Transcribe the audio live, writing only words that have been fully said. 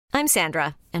I'm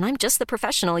Sandra, and I'm just the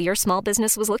professional your small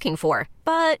business was looking for.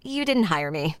 But you didn't hire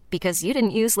me because you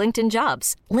didn't use LinkedIn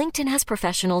Jobs. LinkedIn has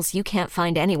professionals you can't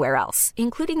find anywhere else,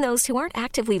 including those who aren't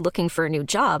actively looking for a new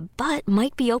job, but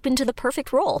might be open to the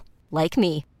perfect role, like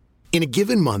me. In a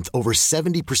given month, over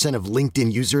 70% of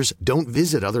LinkedIn users don't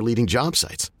visit other leading job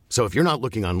sites. So if you're not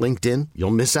looking on LinkedIn,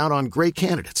 you'll miss out on great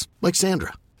candidates like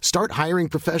Sandra. Start hiring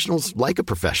professionals like a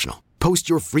professional. Post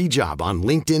your free job on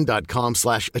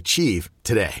linkedin.com/achieve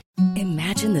today.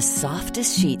 Imagine the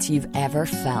softest sheets you've ever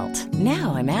felt.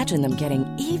 Now imagine them getting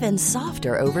even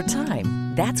softer over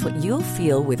time. That's what you'll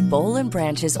feel with Boll &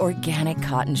 Branch's organic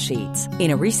cotton sheets.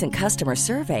 In a recent customer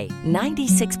survey,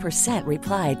 96%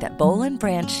 replied that Boll &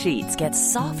 Branch sheets get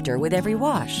softer with every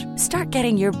wash. Start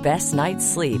getting your best night's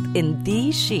sleep in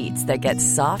these sheets that get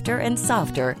softer and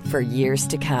softer for years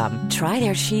to come. Try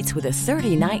their sheets with a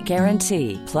 30-night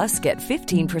guarantee. Plus, get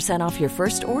 15% off your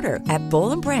first order at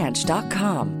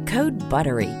bollandbranch.com. Code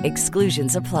BUTTERY.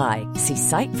 Exclusions apply. See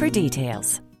site for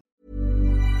details.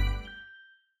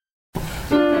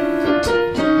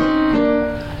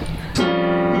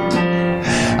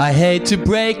 I hate to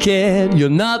break it, you're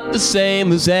not the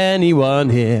same as anyone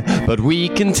here, but we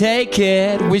can take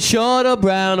it. We're short or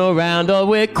brown or round or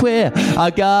we're queer.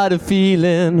 I got a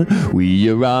feeling we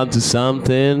are onto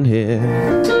something here.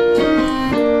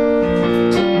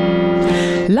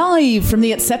 Live from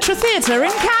the Etc. Theatre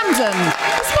in Camden,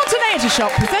 Spontaneity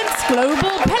Shop presents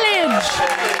Global Pillage.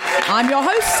 I'm your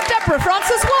host, Deborah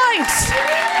Frances-White.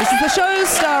 This is the show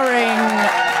starring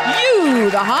you,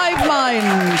 the Hive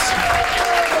Mind.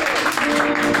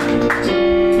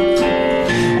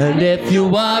 And if you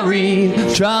worry,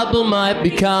 trouble might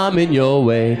be coming your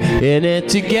way. In it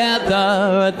together,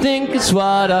 I think it's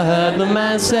what I heard the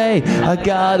man say. I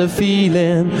got a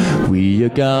feeling we are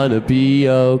gonna be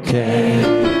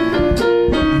okay.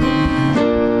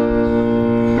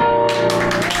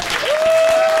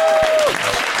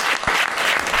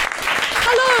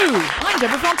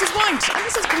 Deborah Frances-White, and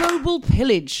this is Global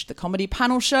Pillage, the comedy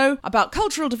panel show about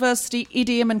cultural diversity,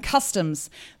 idiom and customs.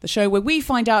 The show where we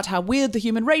find out how weird the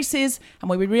human race is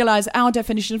and where we realise our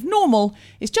definition of normal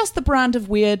is just the brand of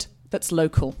weird that's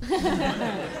local.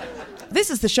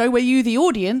 This is the show where you, the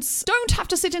audience, don't have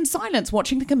to sit in silence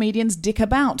watching the comedians dick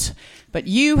about, but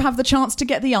you have the chance to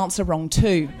get the answer wrong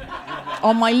too.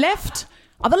 On my left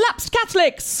are the lapsed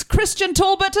Catholics, Christian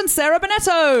Talbot and Sarah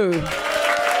Bonetto.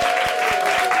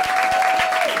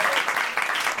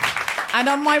 And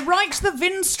on my right, the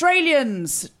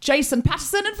Vinstralians, Jason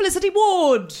Patterson and Felicity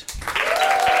Ward.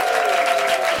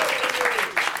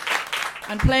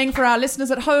 And playing for our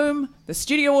listeners at home, the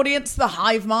studio audience, the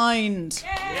Hive Mind.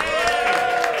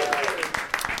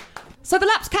 So the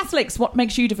lapsed Catholics, what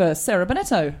makes you diverse? Sarah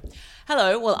Bonetto.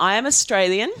 Hello, well, I am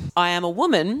Australian, I am a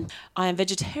woman, I am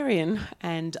vegetarian,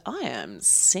 and I am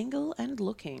single and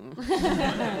looking.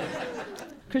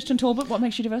 Christian Talbot, what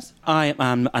makes you diverse? I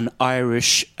am an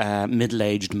Irish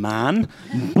middle-aged man,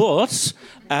 but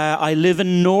I live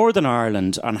in Northern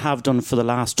Ireland and have done for the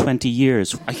last 20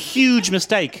 years. A huge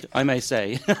mistake, I may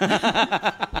say.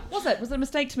 Was it? Was it a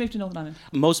mistake to move to Northern Ireland?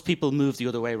 Most people move the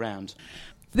other way around.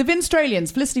 The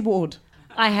Vinstralians, Felicity Ward.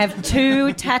 I have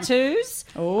 2 tattoos.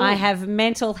 Oh. I have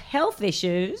mental health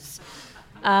issues.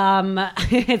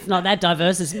 It's not that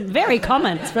diverse. It's very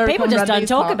common. People just don't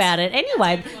talk about it.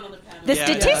 Anyway, the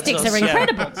statistics are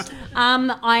incredible.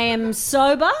 I am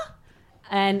sober,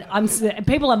 and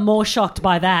people are more shocked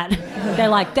by that. They're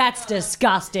like, that's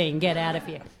disgusting. Get out of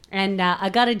here. And I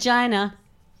got a gina.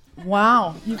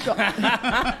 Wow. You've got...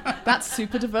 That's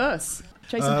super diverse.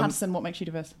 Jason Patterson, what makes you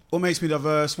diverse? What makes me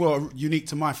diverse? Well, unique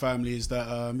to my family is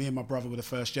that me and my brother were the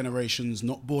first generations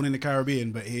not born in the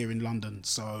Caribbean, but here in London.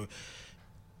 So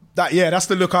that's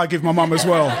the look I give my mum as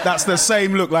well. That's the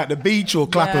same look, like the beach or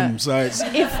Clapham. Yeah. So it's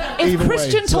if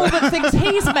Christian Talbot thinks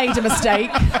he's made a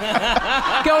mistake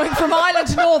going from Ireland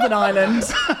to Northern Ireland,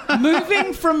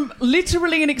 moving from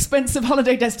literally an expensive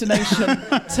holiday destination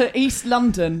to East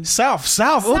London. South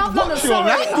London, what's your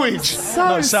language?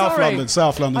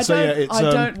 South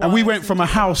London. And we went from a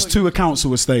house to a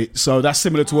council estate. So that's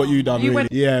similar to what you done. Really.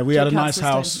 Yeah, we had a nice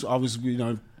house. I was,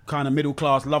 kind of middle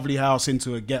class, lovely house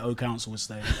into a ghetto council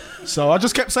estate. So I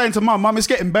just kept saying to Mum, it's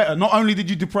getting better. Not only did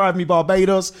you deprive me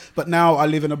Barbados, but now I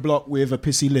live in a block with a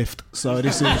pissy lift. So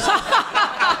this is...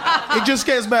 it just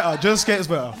gets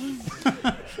better.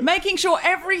 Making sure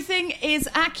everything is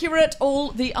accurate,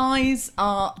 all the I's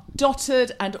are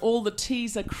dotted and all the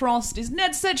T's are crossed, is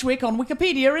Ned Sedgwick on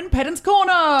Wikipedia in Pedant's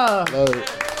Corner. Hello.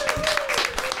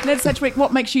 Ned Sedgwick,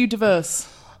 what makes you diverse?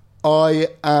 I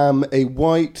am a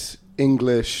white...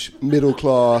 English, middle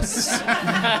class,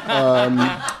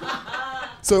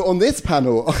 So on this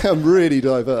panel, I am really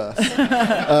diverse.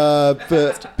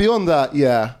 But beyond that,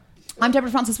 yeah. I'm Deborah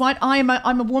Frances-White. I'm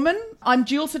a woman. I'm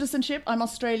dual citizenship. I'm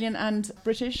Australian and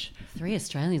British. 3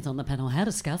 Australians on the panel. How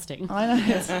disgusting. I know.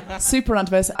 It's super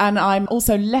undiverse. And I'm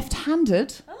also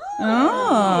left-handed.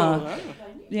 Oh.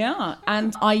 Yeah.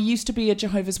 And I used to be a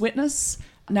Jehovah's Witness.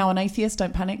 Now an atheist.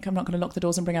 Don't panic. I'm not going to lock the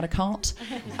doors and bring out a cart.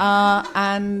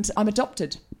 And I'm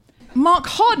adopted. Mark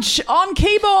Hodge on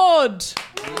keyboard.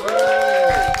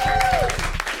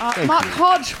 Mark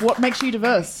Hodge, what makes you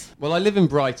diverse? Well, I live in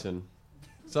Brighton.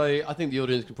 So I think the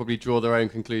audience can probably draw their own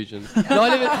conclusions. No,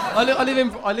 I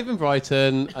live in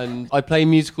Brighton, and I play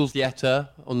musical theatre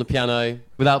on the piano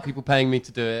without people paying me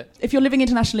to do it. If you're living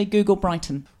internationally, Google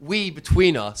Brighton. We,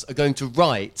 between us, are going to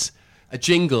write a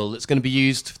jingle that's going to be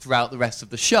used throughout the rest of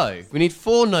the show. We need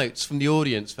 4 notes from the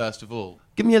audience, first of all.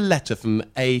 Give me a letter from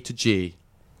A to G.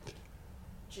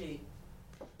 G.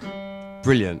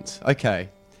 Brilliant. Okay.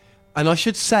 And I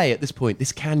should say at this point,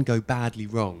 this can go badly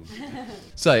wrong.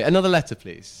 So, another letter,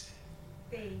 please.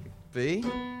 B. B?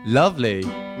 Lovely.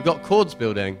 We've got chords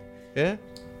building. Yeah?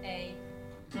 A.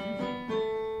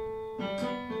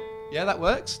 Yeah, that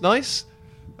works. Nice.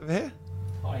 Over here.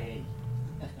 I.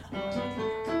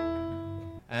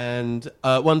 And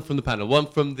one from the panel. One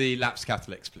from the Lapsed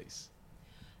Catholics, please.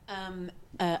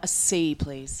 A C,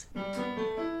 please.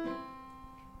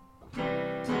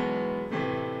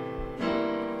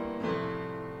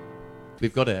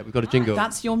 We've got it. We've got a jingle.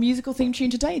 That's your musical theme tune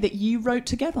today that you wrote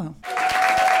together.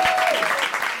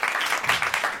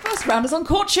 First round is on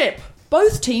courtship.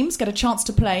 Both teams get a chance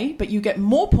to play, but you get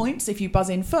more points if you buzz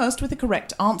in first with the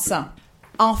correct answer.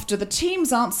 After the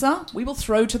team's answer, we will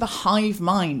throw to the hive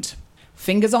mind.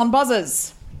 Fingers on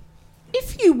buzzers.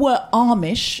 If you were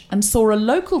Amish and saw a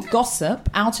local gossip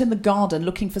out in the garden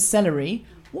looking for celery,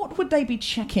 what would they be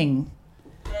checking?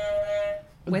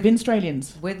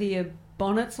 Australians. Whether your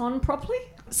bonnet's on properly?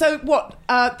 So what?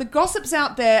 The gossip's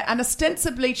out there and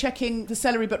ostensibly checking the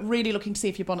celery, but really looking to see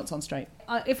if your bonnet's on straight.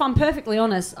 If I'm perfectly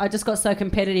honest, I just got so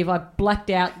competitive I blacked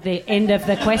out the end of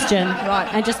the question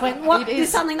and just went, what is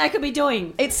something they could be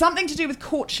doing? It's something to do with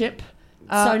courtship.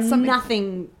 So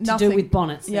nothing to do with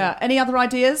bonnets. Then. Yeah. Any other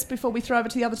ideas before we throw over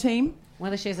to the other team?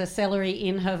 Whether she has a celery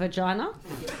in her vagina.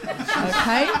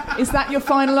 Okay. Is that your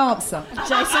final answer?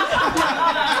 Jason?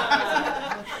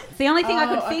 It's the only thing I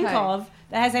could think of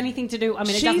that has anything to do... I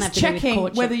mean, it doesn't have to do with courtship. She's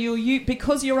checking whether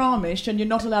because you're Amish and you're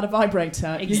not allowed a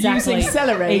vibrator, you're using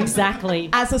celery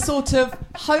as a sort of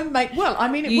homemade... Well, I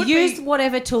mean, you use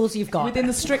whatever tools you've got. Within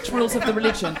the strict rules of the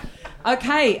religion.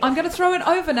 Okay, I'm going to throw it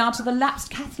over now to the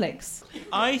Lapsed Catholics.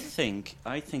 I think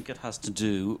it has to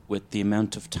do with the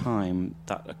amount of time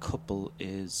that a couple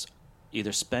is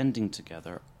either spending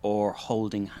together or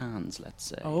holding hands, let's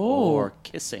say, or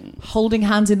kissing. Holding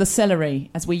hands in the celery,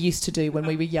 as we used to do when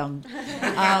we were young.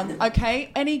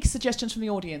 Okay, any suggestions from the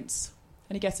audience?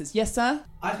 Any guesses? Yes, sir?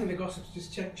 I think the gossip's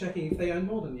just checking if they earn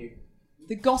more than you.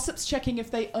 The gossip's checking if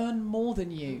they earn more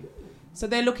than you. So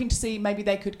they're looking to see maybe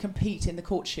they could compete in the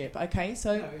courtship. Okay,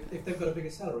 so... No, if they've got a bigger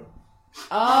salary.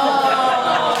 Oh!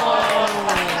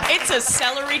 It's a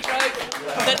celery joke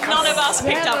that none of us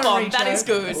picked up on. That is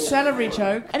good. Celery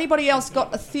joke. Anybody else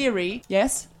got a theory?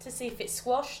 Yes? To see if it's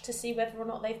squash, to see whether or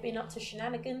not they've been up to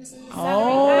shenanigans in the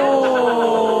salary.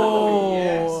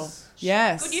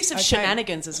 Yes. Good use of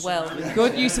shenanigans as well.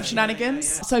 Good use of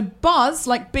shenanigans. So buzz,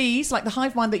 like bees, like the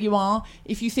hive mind that you are,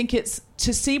 if you think it's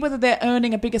to see whether they're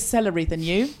earning a bigger celery than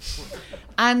you,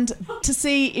 and to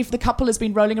see if the couple has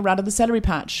been rolling around in the celery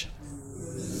patch.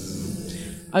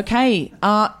 Okay.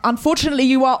 Unfortunately,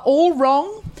 you are all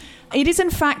wrong. It is, in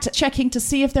fact, checking to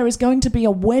see if there is going to be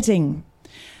a wedding.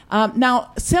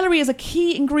 Now, celery is a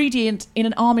key ingredient in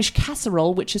an Amish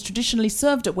casserole, which is traditionally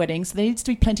served at weddings, so there needs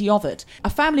to be plenty of it. A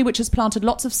family which has planted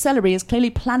lots of celery is clearly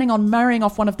planning on marrying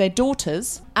off one of their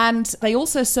daughters, and they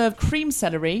also serve cream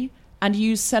celery and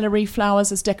use celery flowers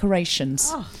as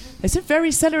decorations. Oh. They're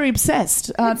very celery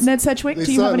obsessed. Ned Sedgwick,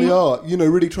 do you have any? They certainly are. You know,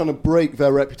 really trying to break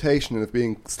their reputation of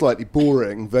being slightly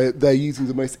boring. They're using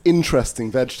the most interesting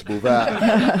vegetable there.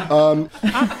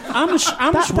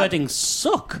 Amish weddings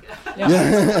suck.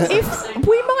 Yeah. If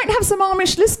we might have some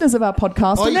Amish listeners of our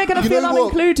podcast, and they're going to feel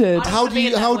unincluded. How do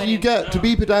you get to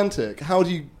be pedantic? How do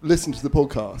you listen to the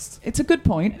podcast? It's a good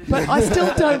point, but I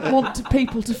still don't want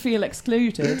people to feel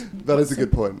excluded. That is a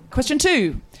good point. Question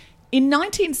 2. In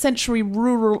 19th century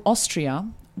rural Austria,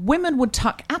 women would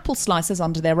tuck apple slices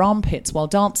under their armpits while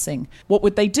dancing. What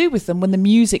would they do with them when the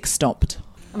music stopped?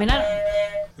 I mean,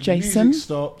 Jason? The music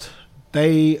stopped.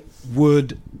 They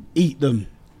would eat them.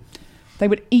 They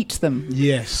would eat them?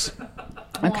 Yes.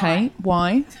 Okay,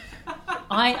 why?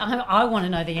 I want to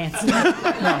know the answer.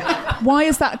 Why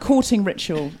is that a courting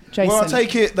ritual, Jason? Well, I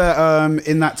take it that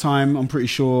in that time, I'm pretty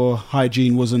sure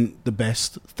hygiene wasn't the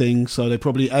best thing, so they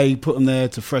probably put them there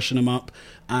to freshen them up.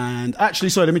 And actually,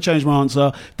 sorry, let me change my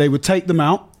answer. They would take them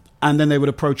out, and then they would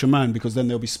approach a man, because then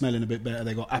they'll be smelling a bit better.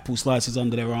 They got apple slices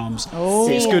under their arms. Oh.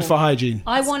 It's good for hygiene.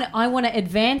 I want to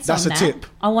advance on that. That's a tip.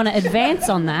 I want to advance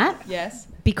on that. Yes.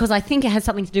 Because I think it has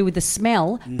something to do with the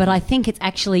smell, but I think it's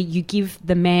actually you give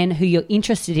the man who you're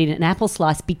interested in an apple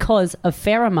slice because of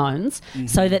pheromones,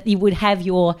 so that you would have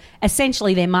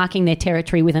essentially they're marking their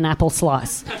territory with an apple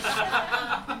slice.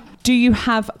 Do you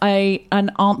have an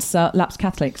answer, Lapsed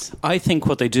Catholics? I think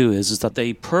what they do is that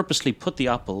they purposely put the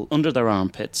apple under their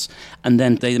armpits, and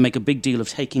then they make a big deal of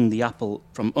taking the apple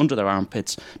from under their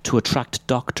armpits to attract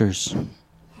doctors.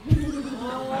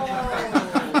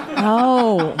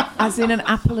 Oh, as in an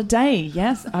apple a day,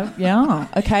 yes. Oh, yeah,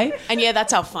 okay. And yeah,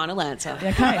 that's our final answer.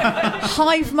 Okay.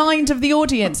 Hive mind of the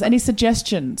audience, any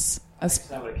suggestions? Hey,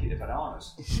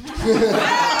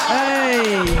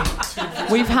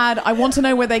 we've had, I want to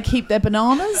know where they keep their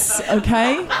bananas,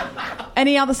 okay.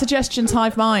 Any other suggestions,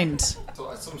 Hive mind?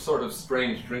 So, some sort of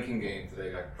strange drinking game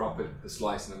today, like drop the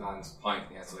slice in a man's pint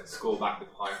and he has to skull back the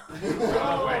pint.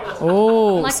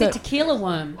 Oh, like the tequila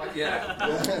worm.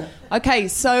 Yeah. Okay,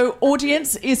 so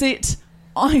audience, is it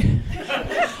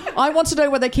I want to know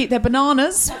where they keep their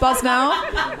bananas, buzz now,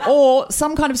 or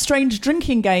some kind of strange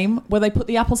drinking game where they put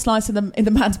the apple slice in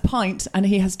the man's pint and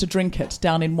he has to drink it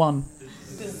down in one.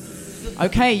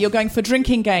 Okay, you're going for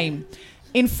drinking game.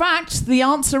 In fact, the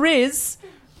answer is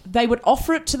they would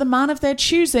offer it to the man of their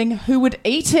choosing who would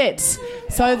eat it.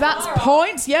 So that's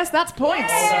points. Yes, that's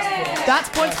points. That's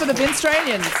points for the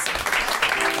Vinstralians.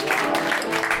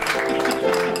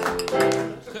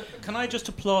 Can I just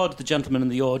applaud the gentleman in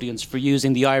the audience for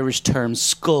using the Irish term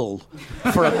skull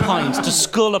for a pint? To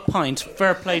skull a pint.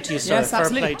 Fair play to you, sir. Yes,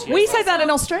 absolutely. Fair play to you. We say that in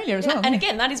Australia as well. And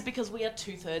again, that is because we are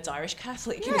 2/3 Irish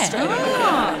Catholic in Australia.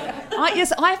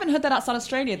 Yes, I haven't heard that outside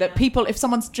Australia, that people, if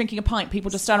someone's drinking a pint,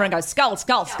 people just stand around and go, skull,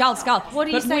 skull, skull, skull. What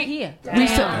do you say here?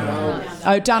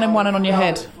 Down in one and on your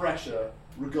head. Fresher,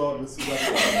 regardless of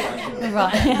whether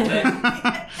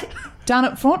Right. Down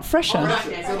at front, fresher. So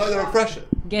like they're a fresher.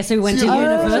 Guess who went to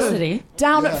university?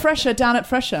 Down at fresher, down at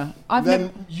fresher.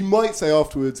 You might say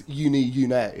afterwards, uni,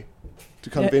 to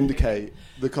kind of indicate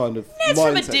the kind of It's mindset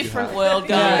from a different world,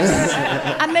 guys.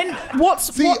 And then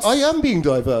what's... I am being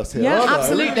diverse here, Yeah, aren't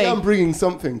absolutely. I am bringing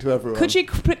something to everyone. Could you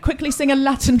quickly sing a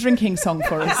Latin drinking song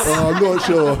for us? Oh, I'm not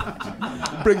sure.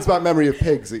 Brings back memory of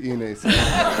pigs at uni. So.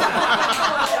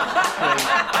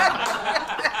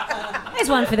 There's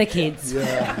one for the kids.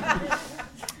 Yeah.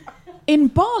 In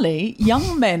Bali,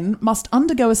 young men must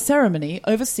undergo a ceremony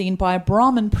overseen by a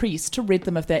Brahmin priest to rid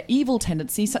them of their evil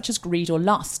tendencies such as greed or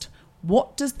lust.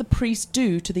 What does the priest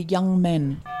do to the young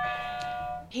men?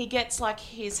 He gets like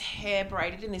his hair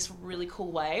braided in this really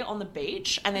cool way on the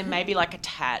beach, and then maybe like a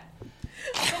tat.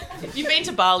 If you've been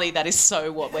to Bali, that is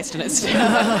so what Westerners do.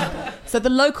 So the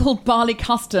local Bali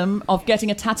custom of getting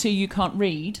a tattoo you can't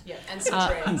read. Yeah, and some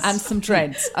dreads. And some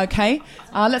dreads, okay?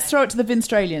 Let's throw it to the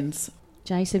Vinstralians.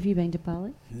 Jace, have you been to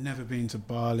Bali? Never been to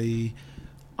Bali.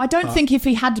 I don't think if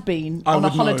he had been on a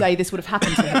holiday, this would have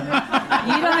happened to him.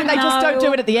 You don't know. They just don't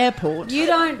do it at the airport. You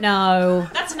don't know.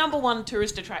 That's number one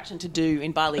tourist attraction to do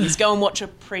in Bali, is go and watch a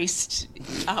priest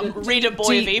rid a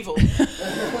boy of evil.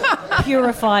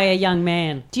 Purify a young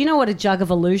man. Do you know what a jug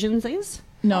of illusions is?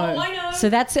 No. Oh, I know. So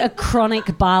that's a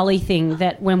chronic Bali thing,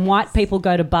 that when white people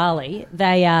go to Bali,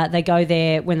 they go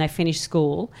there when they finish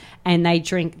school and they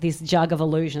drink this jug of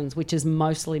illusions, which is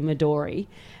mostly Midori,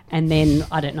 and then,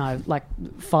 I don't know, like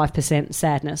 5%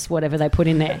 sadness, whatever they put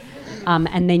in there.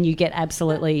 And then you get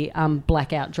absolutely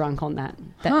blackout drunk on that.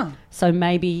 So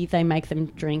maybe they make them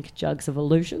drink jugs of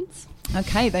illusions.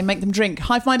 Okay, they make them drink.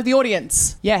 Hive mind of the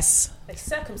audience. Yes. They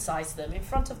circumcise them in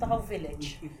front of the whole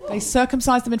village. They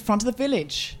circumcise them in front of the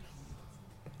village.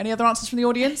 Any other answers from the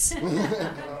audience?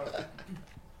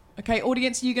 Okay,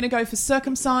 audience, are you going to go for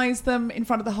circumcise them in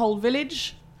front of the whole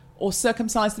village or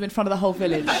circumcise them in front of the whole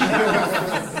village?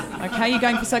 Okay, you're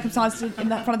going for circumcise in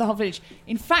front of the whole village.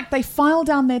 In fact, they file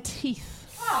down their teeth.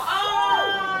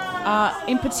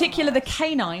 In particular, the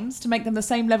canines, to make them the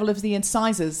same level as the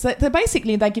incisors. So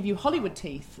they give you Hollywood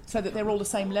teeth so that they're all the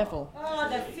same level. Oh,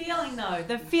 the feeling, though.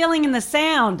 The feeling and the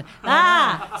sound.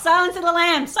 Silence of the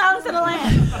lamb, silence of the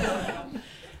lamb.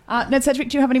 Ned Sedgwick,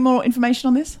 do you have any more information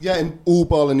on this? Yeah, in all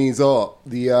Balinese art,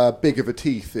 the bigger the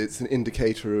teeth, it's an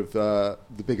indicator of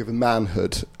the bigger the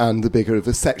manhood and the bigger of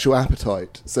the sexual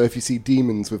appetite. So if you see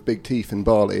demons with big teeth in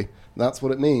Bali, that's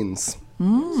what it means.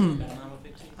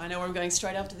 I know where I'm going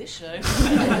straight after this show. Did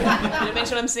I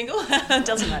mention I'm single?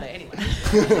 Doesn't matter anyway.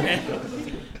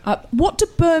 What do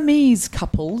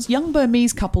young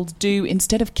Burmese couples do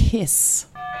instead of kiss?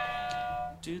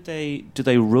 Do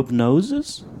they rub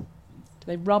noses? Do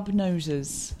they rub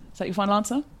noses? Is that your final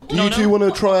answer? Do you two want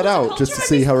to try it out just to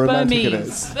see how romantic it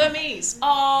is? Burmese.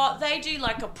 They do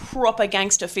like a proper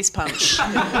gangster fist punch.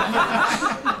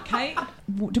 Okay.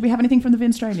 Do we have anything from the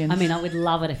Vinstralians? I mean, I would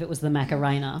love it if it was the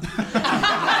Macarena.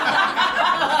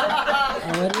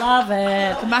 I would love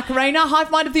it. The Macarena,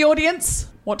 hive mind of the audience.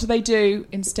 What do they do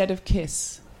instead of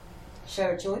kiss?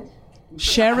 Share a joint.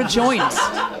 Share a joint.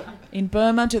 In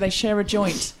Burma, do they share a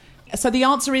joint? So the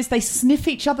answer is they sniff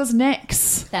each other's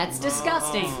necks. That's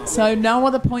disgusting. So no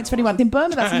other points for anyone. In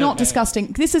Burma, that's not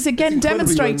disgusting. This is again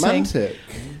demonstrating. Romantic.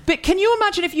 But can you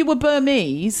imagine if you were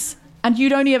Burmese and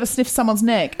you'd only ever sniffed someone's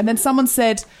neck and then someone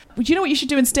said, well, you know what you should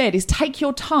do instead is take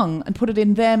your tongue and put it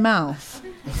in their mouth.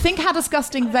 Think how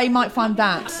disgusting they might find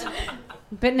that.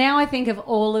 But now I think of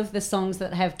all of the songs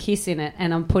that have kiss in it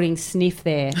and I'm putting sniff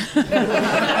there. I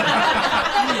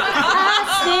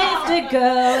sniffed a girl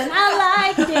and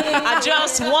I liked it. I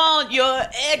just want your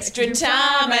extra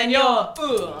time and your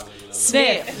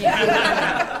sniff.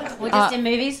 Yeah. Or just in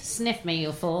movies, sniff me,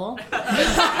 you fool.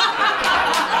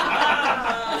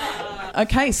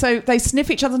 Okay, so they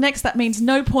sniff each other's necks. That means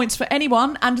no points for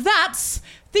anyone. And that's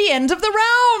the end of the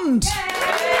round.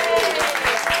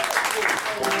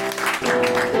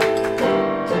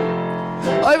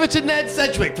 Over to Ned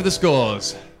Sedgwick for the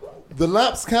scores. The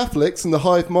Lapsed Catholics and the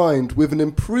Hive Mind with an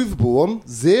improvable one,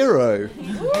 0.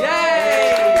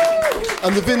 Yay!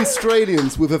 And the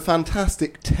Vinstralians with a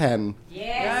fantastic 10.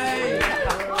 Yay!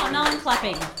 Oh, no one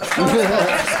clapping.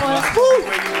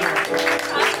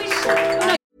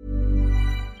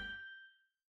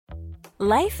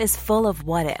 Life is full of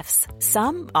what-ifs.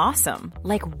 Some awesome,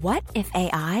 like what if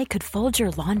AI could fold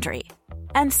your laundry?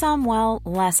 And some, well,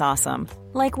 less awesome,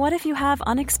 like what if you have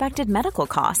unexpected medical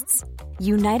costs?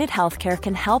 United Healthcare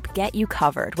can help get you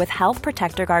covered with Health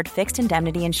Protector Guard fixed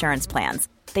indemnity insurance plans.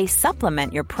 They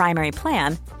supplement your primary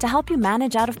plan to help you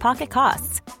manage out-of-pocket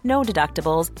costs. No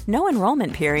deductibles, no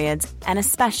enrollment periods, and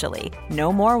especially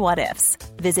no more what-ifs.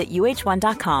 Visit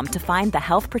uh1.com to find the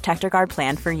Health Protector Guard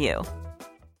plan for you.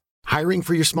 Hiring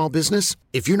for your small business?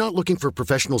 If you're not looking for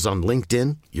professionals on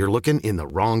LinkedIn, you're looking in the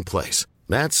wrong place.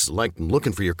 That's like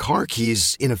looking for your car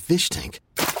keys in a fish tank.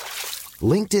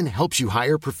 LinkedIn helps you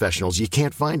hire professionals you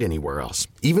can't find anywhere else,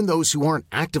 even those who aren't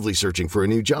actively searching for a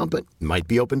new job but might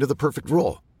be open to the perfect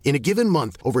role. In a given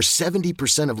month, over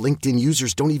 70% of LinkedIn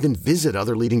users don't even visit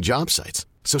other leading job sites.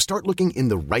 So start looking in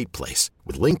the right place.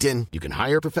 With LinkedIn, you can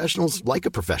hire professionals like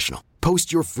a professional.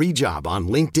 Post your free job on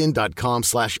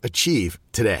linkedin.com/achieve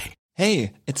today.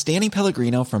 Hey, it's Danny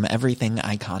Pellegrino from Everything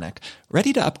Iconic.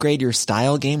 Ready to upgrade your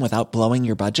style game without blowing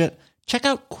your budget? Check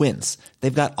out Quince.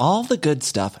 They've got all the good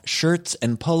stuff, shirts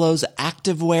and polos,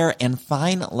 activewear, and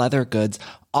fine leather goods,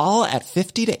 all at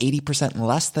 50 to 80%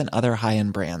 less than other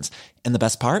high-end brands. And the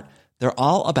best part? They're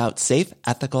all about safe,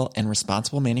 ethical, and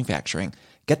responsible manufacturing.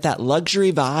 Get that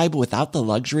luxury vibe without the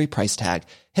luxury price tag.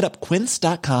 Hit up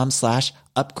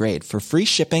quince.com/upgrade for free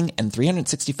shipping and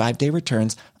 365-day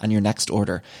returns on your next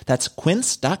order. That's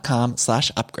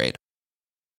quince.com/upgrade.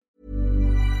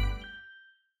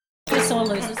 Winners or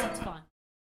losers, that's fine.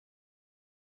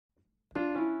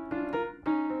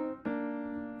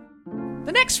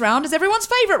 The next round is everyone's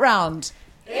favourite round.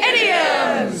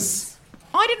 Idioms!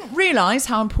 I didn't realise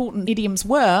how important idioms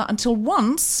were until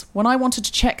once when I wanted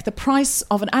to check the price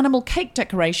of an animal cake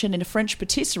decoration in a French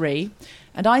patisserie,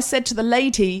 and I said to the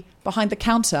lady behind the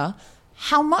counter,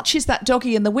 "How much is that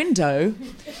doggy in the window?"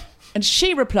 And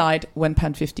she replied,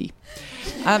 £1.50.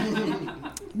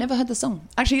 Never heard the song.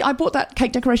 Actually, I bought that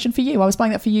cake decoration for you. I was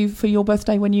buying that for you for your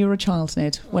birthday when you were a child,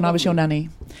 Ned, when I was your nanny.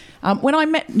 When I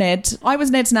met Ned, I was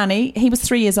Ned's nanny. He was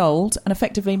 3 years old and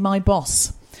effectively my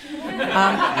boss.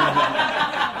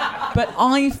 But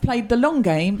I've played the long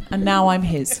game and now I'm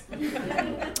his.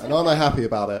 And aren't I happy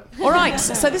about it? All right,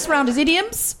 so this round is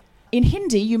idioms. In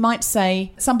Hindi, you might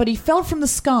say, somebody fell from the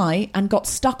sky and got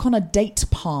stuck on a date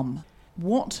palm.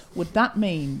 What would that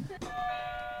mean?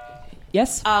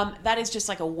 Yes? That is just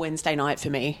like a Wednesday night for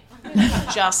me.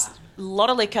 Just a lot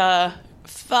of liquor,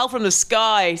 fell from the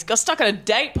sky, got stuck on a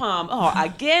date palm. Oh,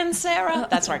 again, Sarah?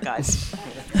 That's right, guys.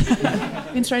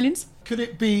 Australians? Could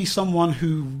it be someone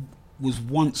who was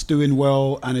once doing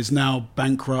well and is now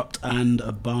bankrupt and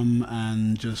a bum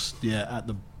and just, at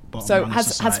the bottom so run of has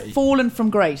society? Fallen from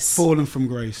grace. Fallen from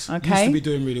grace. Okay. Used to be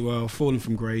doing really well, fallen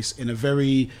from grace in a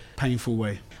very painful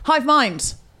way. Hive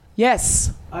mind.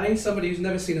 Yes. I need somebody who's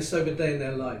never seen a sober day in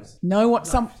their lives. No, what?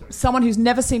 Someone who's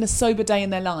never seen a sober day in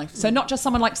their life. So not just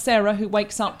someone like Sarah who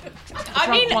wakes up.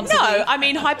 I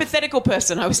mean hypothetical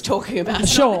person I was talking about.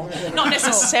 Sure. Not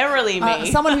necessarily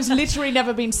me. Someone who's literally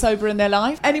never been sober in their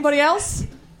life. Anybody else?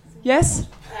 Yes?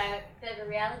 There's a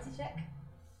reality check.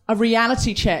 A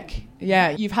reality check.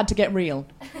 Yeah, you've had to get real.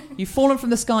 You've fallen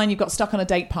from the sky and you've got stuck on a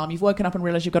date palm. You've woken up and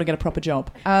realised you've got to get a proper job.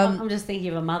 I'm just thinking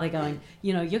of a mother going,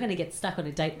 you're going to get stuck on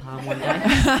a date palm one day.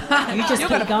 You just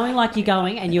keep going like you're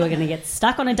going and you are going to get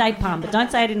stuck on a date palm. But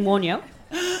don't say I didn't warn you.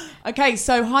 Okay,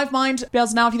 so hive mind,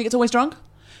 Bells now if you think it's always drunk.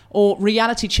 Or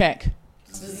reality check.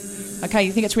 Okay,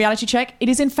 you think it's reality check? It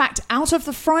is in fact out of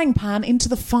the frying pan into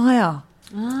the fire.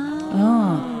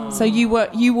 So you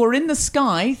were in the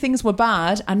sky, things were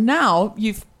bad, and now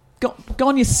you've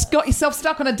got yourself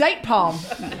stuck on a date palm.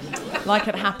 Like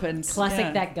it happens.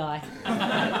 Classic that guy.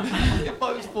 If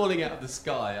I was falling out of the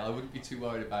sky, I wouldn't be too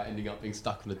worried about ending up being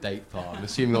stuck on a date palm,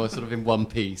 assuming I was sort of in one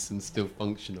piece and still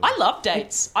functional. I love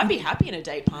dates. I'd be happy in a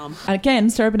date palm. And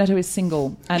again, Sarah Bonetto is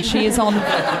single, and she is on.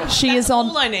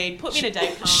 All I need. Put me in a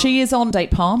date palm. She is on date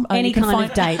palm. Any kind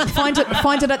of date. Find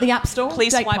it at the App Store.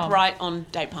 Please date swipe palm. right on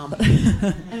date palm.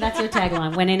 And that's your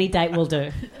tagline. When any date will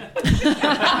do.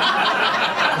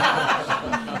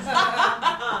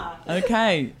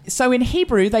 Okay. So in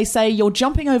Hebrew, they say you're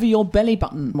jumping over your belly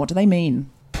button. What do they mean?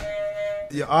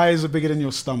 Your eyes are bigger than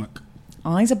your stomach.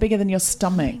 Eyes are bigger than your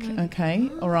stomach. Okay.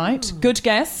 All right. Good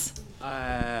guess.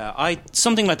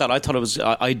 Something like that. I thought it was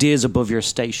ideas above your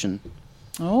station.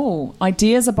 Oh,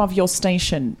 ideas above your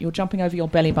station. You're jumping over your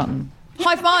belly button.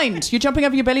 Hive mind. You're jumping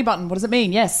over your belly button. What does it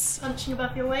mean? Yes. Punching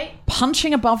above your weight.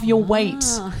 Punching above your weight.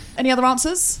 Any other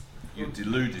answers? You're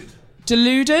deluded.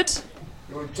 Deluded.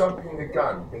 You're jumping the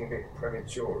gun, being a bit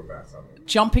premature about something.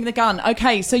 Jumping the gun.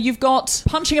 Okay, so you've got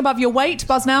punching above your weight.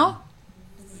 Buzz now.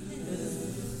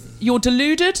 You're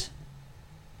deluded.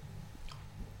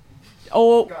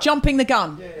 Or jumping the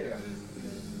gun.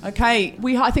 Yeah. Okay,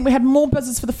 I think we had more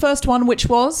buzzers for the first one, which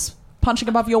was punching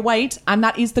above your weight, and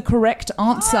that is the correct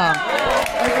answer.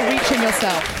 Overreaching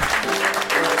yourself.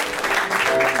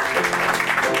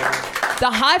 The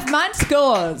hive mind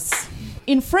scores.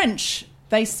 In French,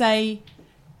 they say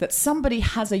that somebody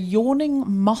has a yawning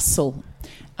muscle,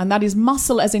 and that is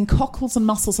muscle as in cockles and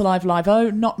muscles alive live-o,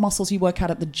 not muscles you work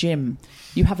out at the gym.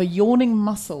 You have a yawning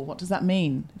muscle. What does that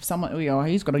mean? If someone,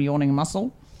 he's got a yawning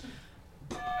muscle.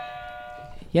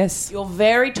 Yes. You're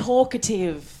very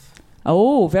talkative.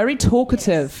 Oh, very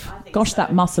talkative. Gosh,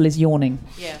 that muscle is yawning.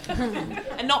 Yeah.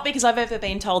 And not because I've ever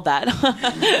been told that.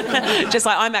 Just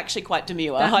like I'm actually quite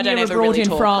demure. I don't ever really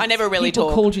talk. I never really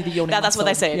talk. Called you the yawning That's what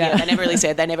they said. Yeah, they never really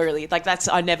said. They never really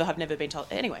I've never been told.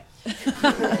 Anyway.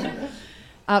 The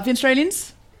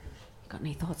Australians? Got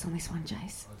any thoughts on this one,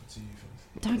 Jace?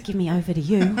 Don't give me over to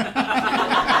you. Don't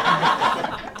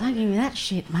give me that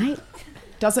shit, mate.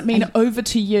 Doesn't mean over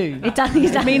to you. It does.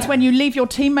 It means when you leave your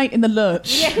teammate in the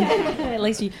lurch. Yeah. At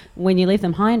least when you leave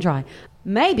them high and dry.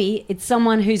 Maybe it's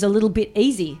someone who's a little bit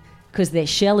easy because their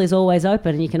shell is always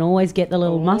open and you can always get the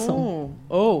little muscle.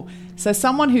 Oh, so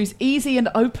someone who's easy and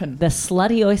open. The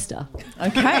slutty oyster.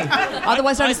 Okay.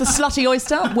 Otherwise known as the slutty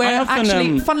oyster, where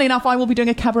actually, funnily enough, I will be doing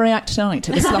a cabaret act tonight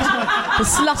at the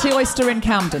slutty oyster in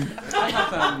Camden.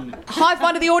 Hive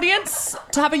mind of the audience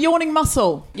to have a yawning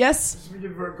muscle. Yes?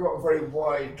 You've got a very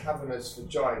wide, cavernous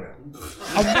vagina.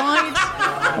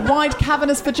 A wide,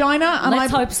 cavernous vagina? And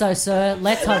Let's hope so, sir.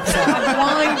 Let's hope so. A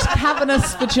wide,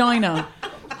 cavernous vagina.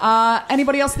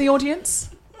 Anybody else in the audience?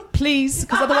 Please,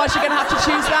 because otherwise you're going to have to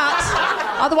choose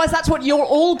that. Otherwise, that's what you're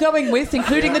all going with,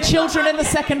 including the children in the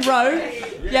second row.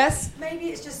 Yes? Maybe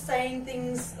it's just saying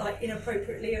things like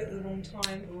inappropriately at the wrong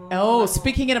time. Oh,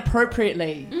 speaking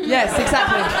inappropriately. Yes,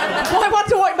 exactly. Well, I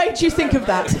wonder what made you think of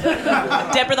that.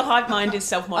 Deborah the hive mind is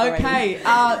self-moderating. Okay,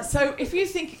 so if you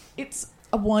think it's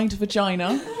a wide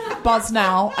vagina, buzz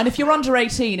now. And if you're under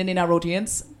 18 and in our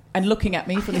audience and looking at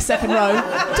me from the second row,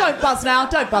 don't buzz now.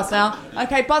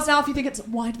 Okay, buzz now if you think it's a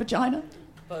wide vagina.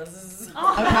 Buzz.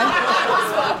 Okay.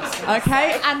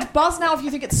 Okay, and buzz now if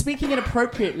you think it's speaking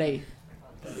inappropriately.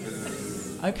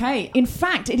 Okay, in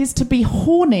fact, it is to be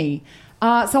horny.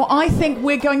 So I think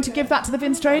we're going to give that to the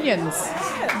Vinstralians.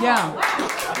 Yeah.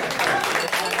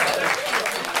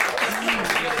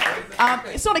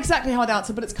 It's not exactly how I'd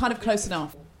answer, but it's kind of close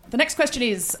enough. The next question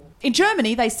is, in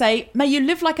Germany, they say, may you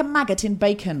live like a maggot in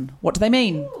bacon. What do they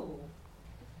mean?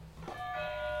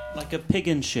 Like a pig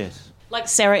in shit. Like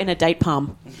Sarah in a date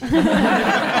palm.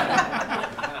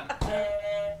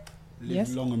 Live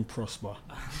long and prosper.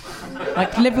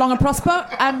 Like live long and prosper.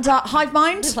 And hive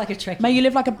mind? It's like a trick. May you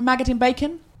live like a maggot in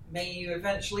bacon? May you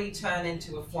eventually turn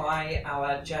into a fly a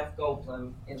la Jeff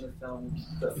Goldblum in the film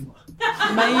The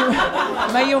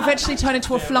Fly. May you eventually turn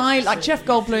into a fly like Jeff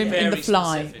Goldblum in The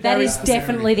Fly. That is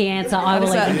definitely the answer. I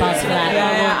will even buzz for that.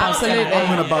 Yeah, absolutely. I'm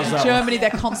going to buzz that. In Germany, they're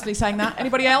constantly saying that.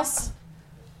 Anybody else?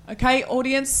 Okay,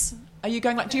 audience. Are you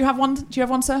going like? Do you have one? Do you have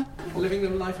one, sir? Living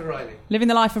the life of Riley. Living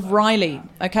the life of Riley.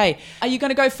 Okay. Are you going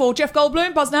to go for Jeff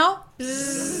Goldblum? Buzz now.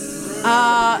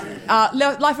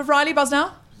 Life of Riley. Buzz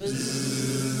now.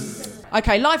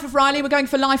 Okay, Life of Riley. We're going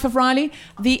for Life of Riley.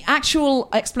 The actual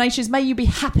explanation is may you be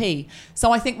happy.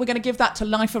 So I think we're going to give that to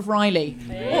Life of Riley.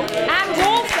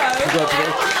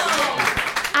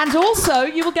 And also,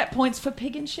 you will get points for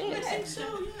pig and shit.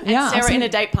 Yeah, Sarah in a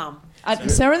date palm.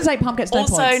 Sarah in a date palm gets no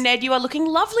points. Also, Ned, you are looking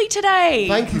lovely today.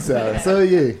 Thank you, Sarah. So are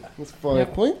you. That's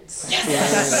 5 points.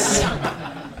 Yes.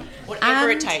 Whatever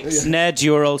it takes. Ned,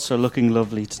 you're also looking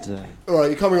lovely today. All right,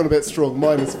 you're coming on a bit strong.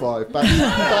 -5. Back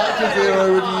to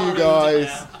 0 with you guys.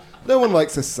 No one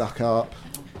likes to suck up.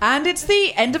 And it's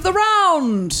the end of the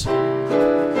round.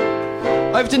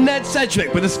 Over to Ned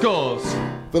Sedgwick with the scores.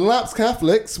 The Lapsed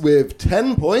Catholics with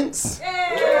 10 points.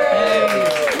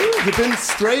 The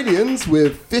Binstralians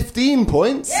with 15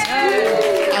 points.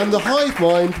 And the Hive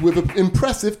Mind with an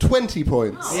impressive 20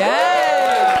 points.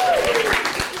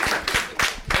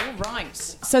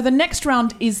 So the next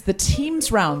round is the teams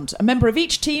round. A member of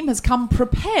each team has come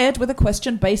prepared with a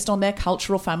question based on their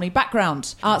cultural family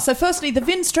background. So firstly, the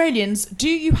Binstralians, do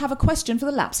you have a question for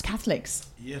the Lapsed Catholics?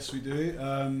 Yes, we do.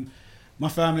 My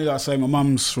family, like I say, my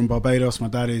mum's from Barbados, my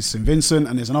dad is St Vincent,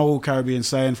 and there's an old Caribbean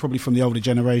saying, probably from the older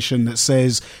generation, that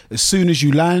says, as soon as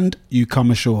you land, you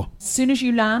come ashore. As soon as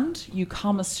you land, you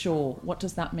come ashore. What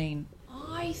does that mean?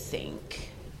 I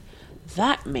think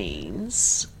that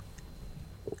means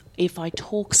if I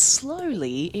talk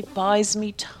slowly, it buys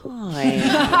me time.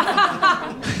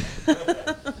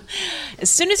 As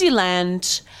soon as you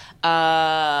land,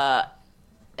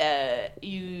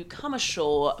 you come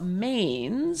ashore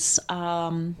means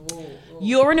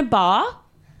you're in a bar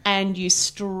and you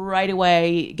straight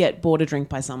away get bought a drink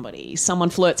by somebody. Someone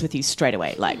flirts with you straight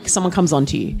away, like someone comes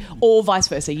onto you, or vice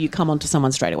versa, you come onto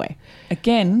someone straight away.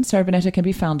 Again, Sarah Bonetta can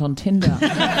be found on Tinder.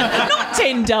 Not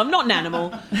Tinder, I'm not an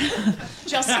animal.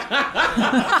 Just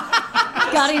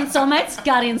Guardian soulmates.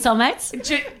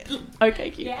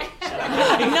 Okay, cute.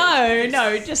 Yeah.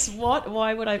 No, just what?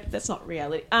 Why would I? That's not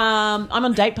reality. I'm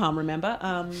on date palm, remember?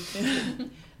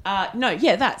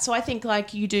 That. So I think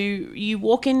like you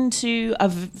walk into a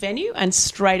venue and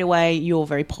straight away you're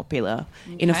very popular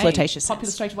in a flirtatious sense.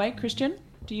 Popular straight away. Christian,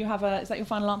 do you have is that your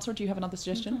final answer or do you have another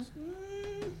suggestion?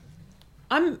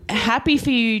 I'm happy for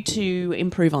you to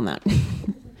improve on that.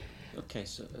 Okay,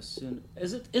 so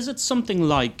is it something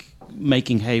like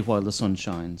making hay while the sun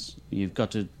shines? You've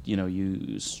got to,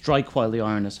 you strike while the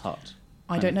iron is hot.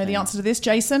 I don't know the answer to this.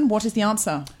 Jason, what is the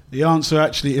answer? The answer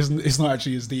actually it's not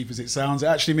actually as deep as it sounds. It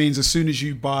actually means as soon as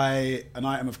you buy an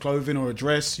item of clothing or a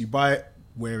dress, you buy it,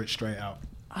 wear it straight out.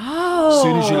 Oh. As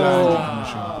soon as you land, you come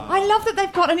ashore. I love that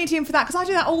they've got an idiom for that because I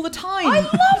do that all the time. I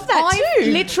love that too. I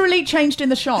literally changed in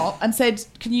the shop and said,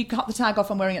 can you cut the tag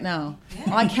off? I'm wearing it now.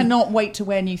 Yeah. I cannot wait to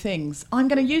wear new things. I'm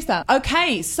going to use that.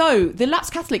 Okay, so the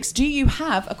Lapsed Catholics, do you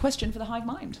have a question for the Hive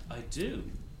Mind? I do.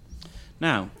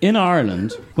 Now, in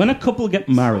Ireland, when a couple get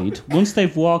married, once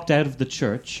they've walked out of the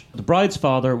church, the bride's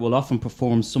father will often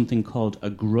perform something called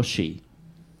a grushy.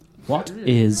 What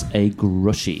is a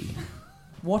grushy?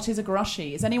 What is a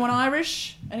grushy? Is anyone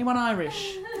Irish? Anyone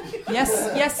Irish?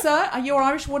 Yes, sir. Are you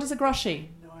Irish? What is a grushy?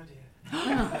 No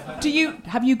idea.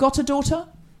 Have you got a daughter?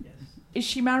 Yes. Is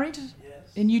she married? Yes.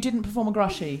 And you didn't perform a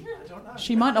grushy? I don't know.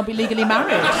 She might not be legally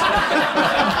married.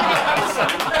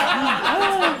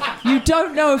 You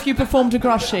don't know if you performed a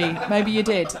grushy. Maybe you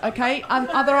did. Okay.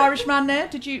 Other Irish man there?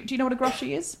 Do you know what a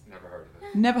grushy is?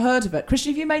 Never heard of it.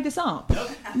 Christian, have you made this up?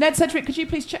 Ned Sedgwick, could you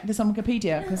please check this on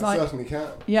Wikipedia? I certainly can.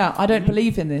 Yeah, I don't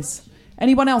believe in this.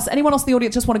 Anyone else? Anyone else in the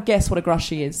audience just want to guess what a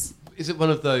grushy is? Is it one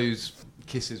of those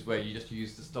kisses where you just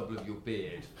use the stubble of your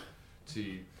beard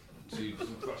to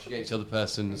brush against the other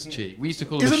person's cheek? We used to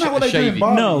call it a shaving.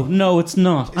 No, it's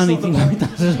not anything like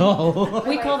that at all.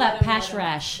 We call that pash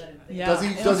rash. Yeah.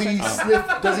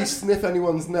 Does he sniff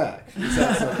anyone's neck? Is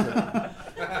that something?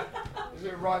 Is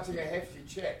it writing a hefty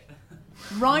check?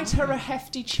 Write her a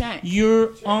hefty check.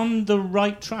 You're on the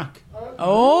right track.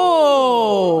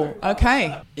 Oh,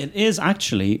 okay. It is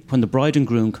actually when the bride and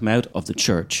groom come out of the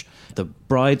church, the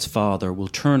bride's father will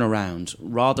turn around,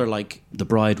 rather like the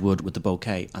bride would with the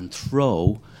bouquet, and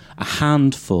throw a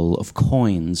handful of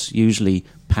coins, usually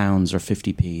pounds or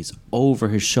 50p's, over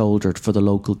his shoulder for the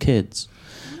local kids.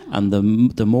 And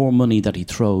the more money that he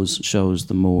throws shows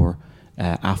the more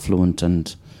affluent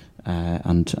and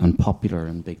and popular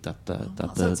and big that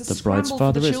the bride's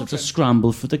father is. It's a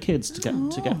scramble for the kids to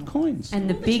get coins. And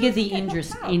the bigger the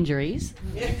injuries,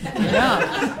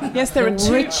 yes, there are the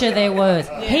richer their worth.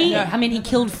 I mean, he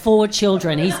killed 4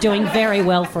 children. He's doing very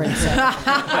well for himself.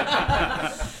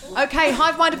 Okay,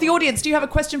 hive mind of the audience. Do you have a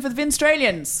question for the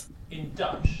Vinstralians? In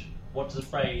Dutch, what does the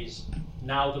phrase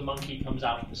 "now the monkey comes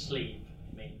out of the sleeve"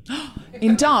 mean?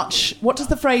 In Dutch, what does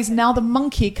the phrase "now the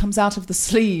monkey comes out of the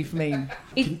sleeve" mean?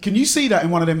 Can you see that in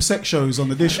one of them sex shows on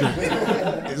the District?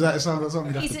 Is that something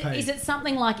you have to pay? Is it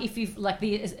something like if you've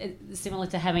similar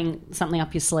to having something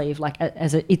up your sleeve, like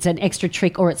it's an extra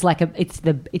trick, or it's like it's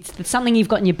something you've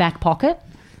got in your back pocket?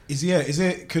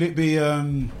 Could it be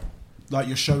like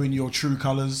you're showing your true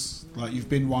colours? Like you've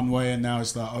been one way and now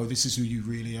it's like, oh, this is who you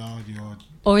really are.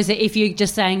 Or is it if you're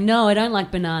just saying, no, I don't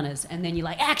like bananas, and then you're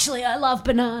like, actually, I love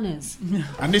bananas.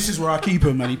 And this is where I keep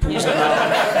them, and he pulls them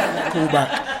out.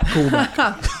 Call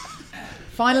back.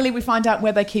 Finally, we find out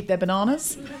where they keep their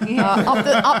bananas.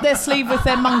 Up their sleeve with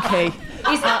their monkey.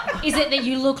 Is it that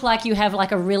you look like you have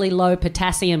like a really low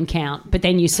potassium count, but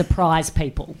then you surprise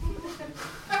people?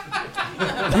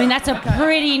 I mean, that's a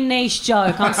pretty niche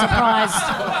joke. I'm surprised.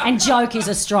 And joke is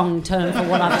a strong term for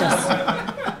what I've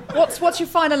just... What's your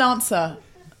final answer?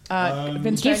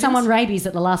 Give someone rabies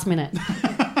at the last minute.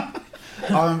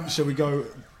 Shall we go...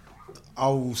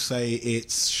 I'll say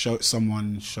it's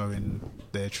someone showing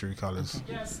their true colours.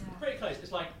 Yes, pretty close.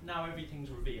 It's like, now everything's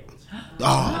revealed.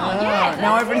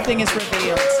 Now everything is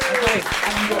revealed. Okay.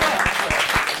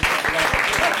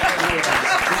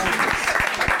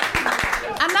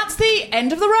 And that's the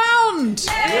end of the round.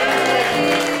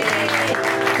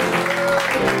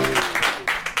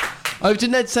 Over to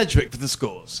Ned Sedgwick for the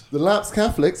scores. The Lapsed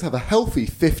Catholics have a healthy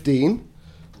 15.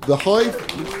 The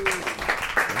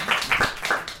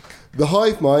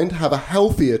Hive Mind have a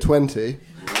healthier 20.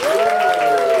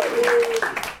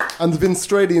 And the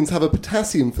Vinstralians have a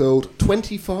potassium-filled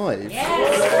 25.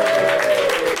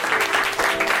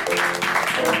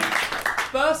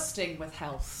 Bursting with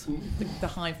health, the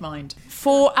hive mind.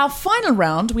 For our final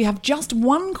round, we have just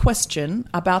one question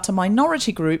about a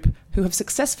minority group who have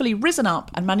successfully risen up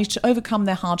and managed to overcome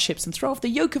their hardships and throw off the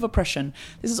yoke of oppression.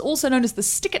 This is also known as the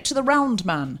Stick It to the Round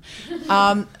Man.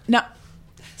 Now,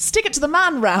 Stick It to the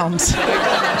Man round.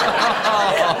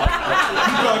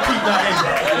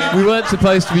 We weren't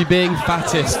supposed to be being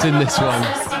fattest in this one.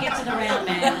 Stick it to the round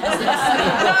man. The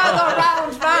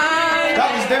round man.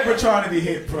 That was Deborah trying to be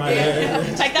hip, right?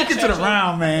 Take that to the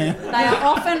round, man. They are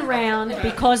often round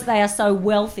because they are so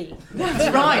wealthy.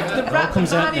 That's right. It all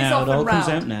comes out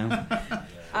now.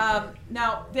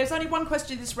 Now, there's only one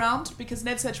question this round because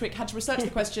Ned Sedgwick had to research the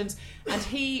questions, and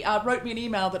he wrote me an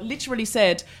email that literally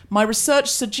said, my research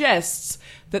suggests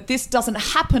that this doesn't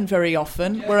happen very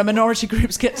often, where a minority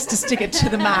group gets to stick it to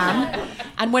the man,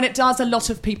 and when it does, a lot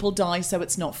of people die, so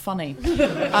it's not funny.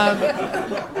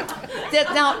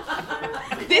 Now,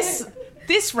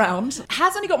 this round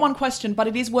has only got one question, but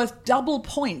it is worth double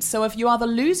points. So if you are the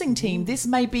losing team, this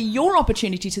may be your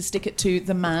opportunity to stick it to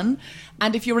the man.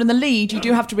 And if you're in the lead, you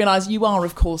do have to realise you are,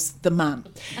 of course, the man.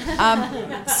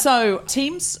 So,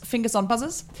 teams, fingers on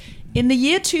buzzers. In the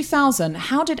year 2000,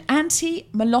 how did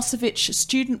anti-Milosevic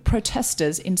student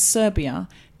protesters in Serbia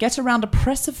get around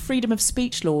oppressive freedom of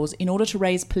speech laws in order to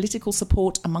raise political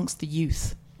support amongst the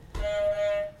youth?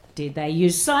 Did they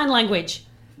use sign language?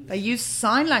 They use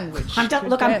sign language. I'm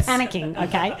panicking,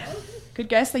 okay? Good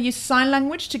guess. They use sign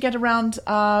language to get around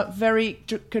very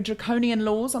draconian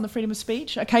laws on the freedom of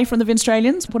speech. Okay, from the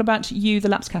Vinstralians. What about you, the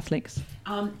Lapsed Catholics?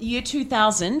 Year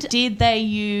 2000, did they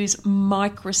use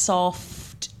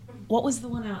Microsoft... What was the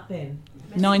one out then?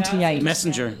 98.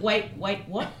 Messenger. Wait, what?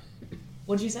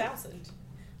 What did you say?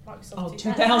 2000.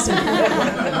 2000.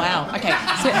 Wow. Okay.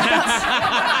 So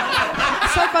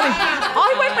that's so funny.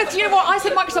 I went with you. I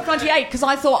said Microsoft 98 because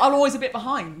I thought I'm always a bit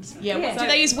behind. Yeah. Did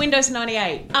they use Windows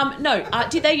 98? No.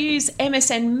 Did they use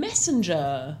MSN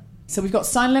Messenger? So we've got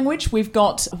sign language. We've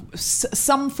got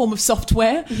some form of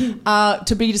software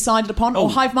to be decided upon. Or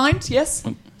hive mind. Yes.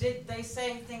 Did they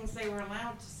say things they were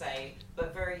allowed to say,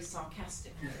 but very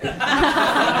sarcastic?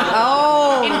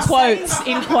 Oh, in quotes. Say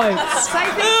things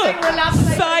they were allowed to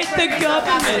say. Fight the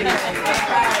government.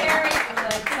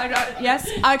 Yes.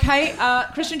 Okay.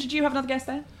 Christian, did you have another guess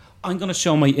there? I'm going to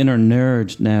show my inner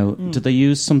nerd now. Did they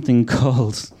use something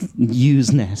called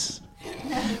Usenet?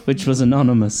 Which was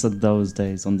anonymous at those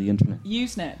days on the internet.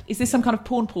 Usenet. Is this some kind of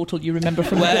porn portal you remember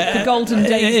from the golden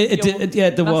days?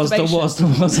 There was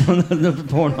the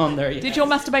porn on there. Yeah. Did your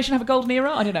masturbation have a golden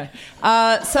era? I don't know.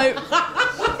 I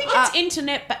think it's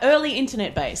early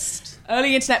internet based.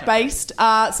 Early internet based.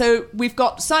 So we've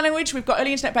got sign language, we've got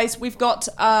early internet based, we've got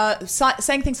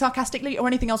saying things sarcastically or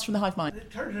anything else from the hive mind.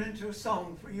 Turn it into a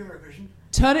song for Eurovision.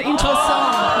 Turn it into a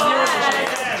song for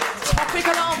Eurovision.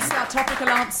 Topical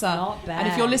answer. Not bad. And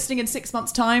if you're listening in 6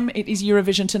 months' time, it is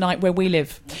Eurovision tonight where we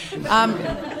live. In the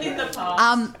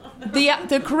past.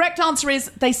 The correct answer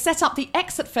is they set up the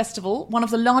Exit Festival, one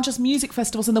of the largest music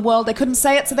festivals in the world. They couldn't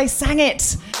say it, so they sang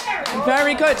it.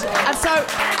 Very good. And so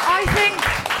I think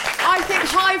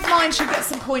Hive Mind should get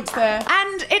some points there.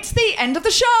 And it's the end of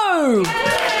the show.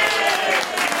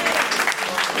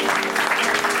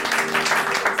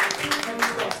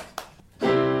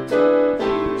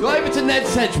 So over to Ned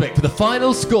Sedgwick for the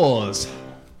final scores.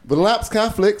 The Lapsed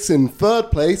Catholics in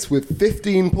third place with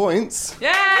 15 points.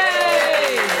 Yay!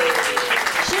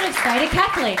 Should have stayed a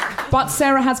Catholic. But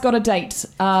Sarah has got a date,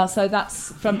 so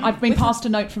that's from. I've been passed a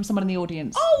note from someone in the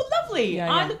audience. Oh, lovely! Yeah,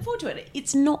 I look forward to it.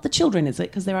 It's not the children, is it?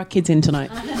 Because there are kids in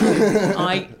tonight.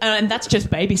 And that's just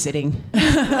babysitting.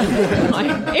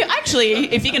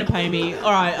 Actually, if you're going to pay me,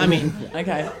 all right. I mean,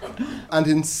 okay. And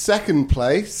in second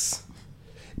place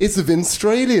is the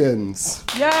Vinstralians.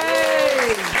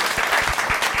 Yay!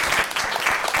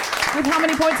 With how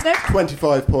many points, Nick?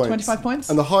 25 points. 25 points.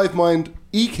 And the Hive Mind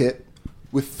E-Kit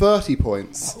with 30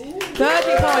 points. 30 points. The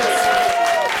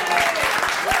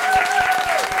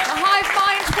Hive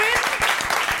Mind win.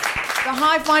 The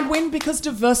Hive Mind win because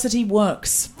diversity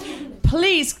works.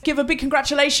 Please give a big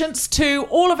congratulations to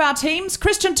all of our teams.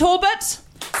 Christian Talbot,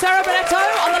 Sarah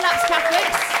Bonetto on the Lapsed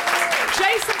Catholics,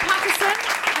 Jason Patterson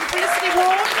and Felicity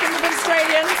Ward from the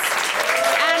Vinstralians,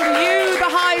 and you, the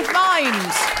Hive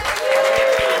Mind.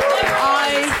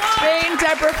 I've been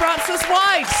Deborah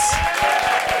Frances-White.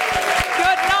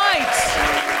 Good night.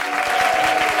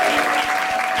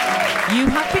 You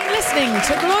have been listening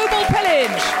to Global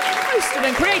Pillage, hosted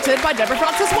and created by Deborah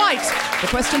Frances-White. The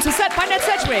questions were set by Ned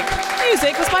Sedgwick.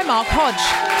 Music was by Mark Hodge.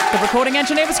 The recording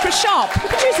engineer was Chris Sharp. The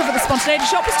producer for The Spontaneity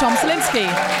Shop was Tom Selinsky.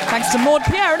 Thanks to Maud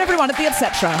Pierre and everyone at the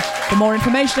Etc. For more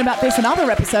information about this and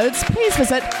other episodes, please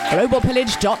visit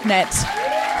globalpillage.net.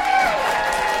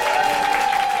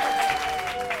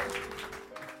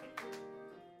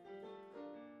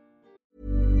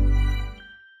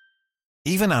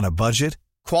 Even on a budget,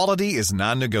 quality is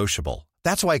non-negotiable.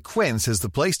 That's why Quince is the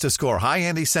place to score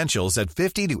high-end essentials at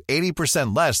 50 to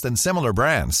 80% less than similar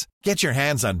brands. Get your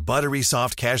hands on buttery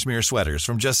soft cashmere sweaters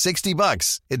from just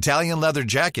 $60, Italian leather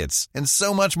jackets, and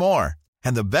so much more.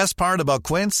 And the best part about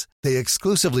Quince, they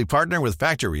exclusively partner with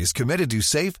factories committed to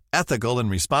safe, ethical,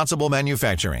 and responsible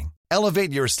manufacturing.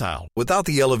 Elevate your style without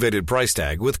the elevated price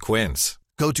tag with Quince.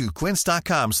 Go to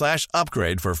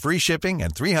quince.com/upgrade for free shipping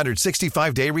and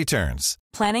 365-day returns.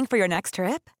 Planning for your next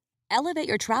trip? Elevate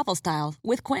your travel style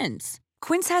with Quince.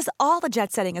 Quince has all the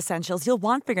jet-setting essentials you'll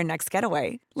want for your next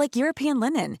getaway, like European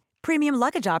linen, premium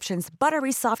luggage options,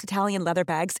 buttery soft Italian leather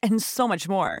bags, and so much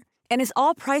more. And is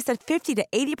all priced at 50 to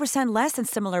 80% less than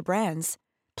similar brands.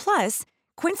 Plus,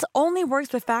 Quince only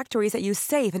works with factories that use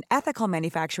safe and ethical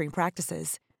manufacturing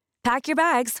practices. Pack your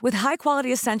bags with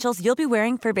high-quality essentials you'll be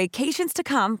wearing for vacations to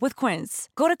come with Quince.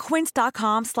 Go to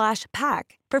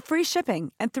quince.com/pack for free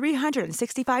shipping and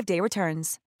 365-day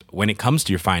returns. When it comes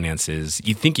to your finances,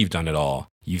 you think you've done it all.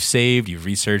 You've saved, you've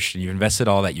researched, and you've invested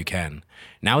all that you can.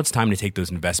 Now it's time to take those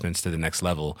investments to the next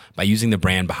level by using the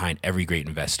brand behind every great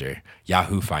investor,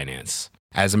 Yahoo Finance.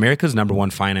 As America's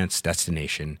 #1 finance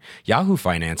destination, Yahoo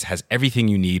Finance has everything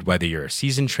you need, whether you're a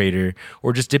seasoned trader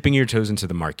or just dipping your toes into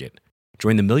the market.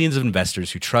 Join the millions of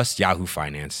investors who trust Yahoo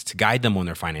Finance to guide them on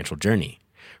their financial journey.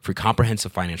 For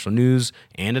comprehensive financial news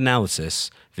and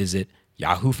analysis, visit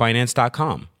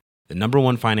yahoofinance.com, the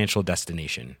 #1 financial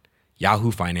destination,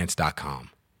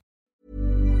 yahoofinance.com.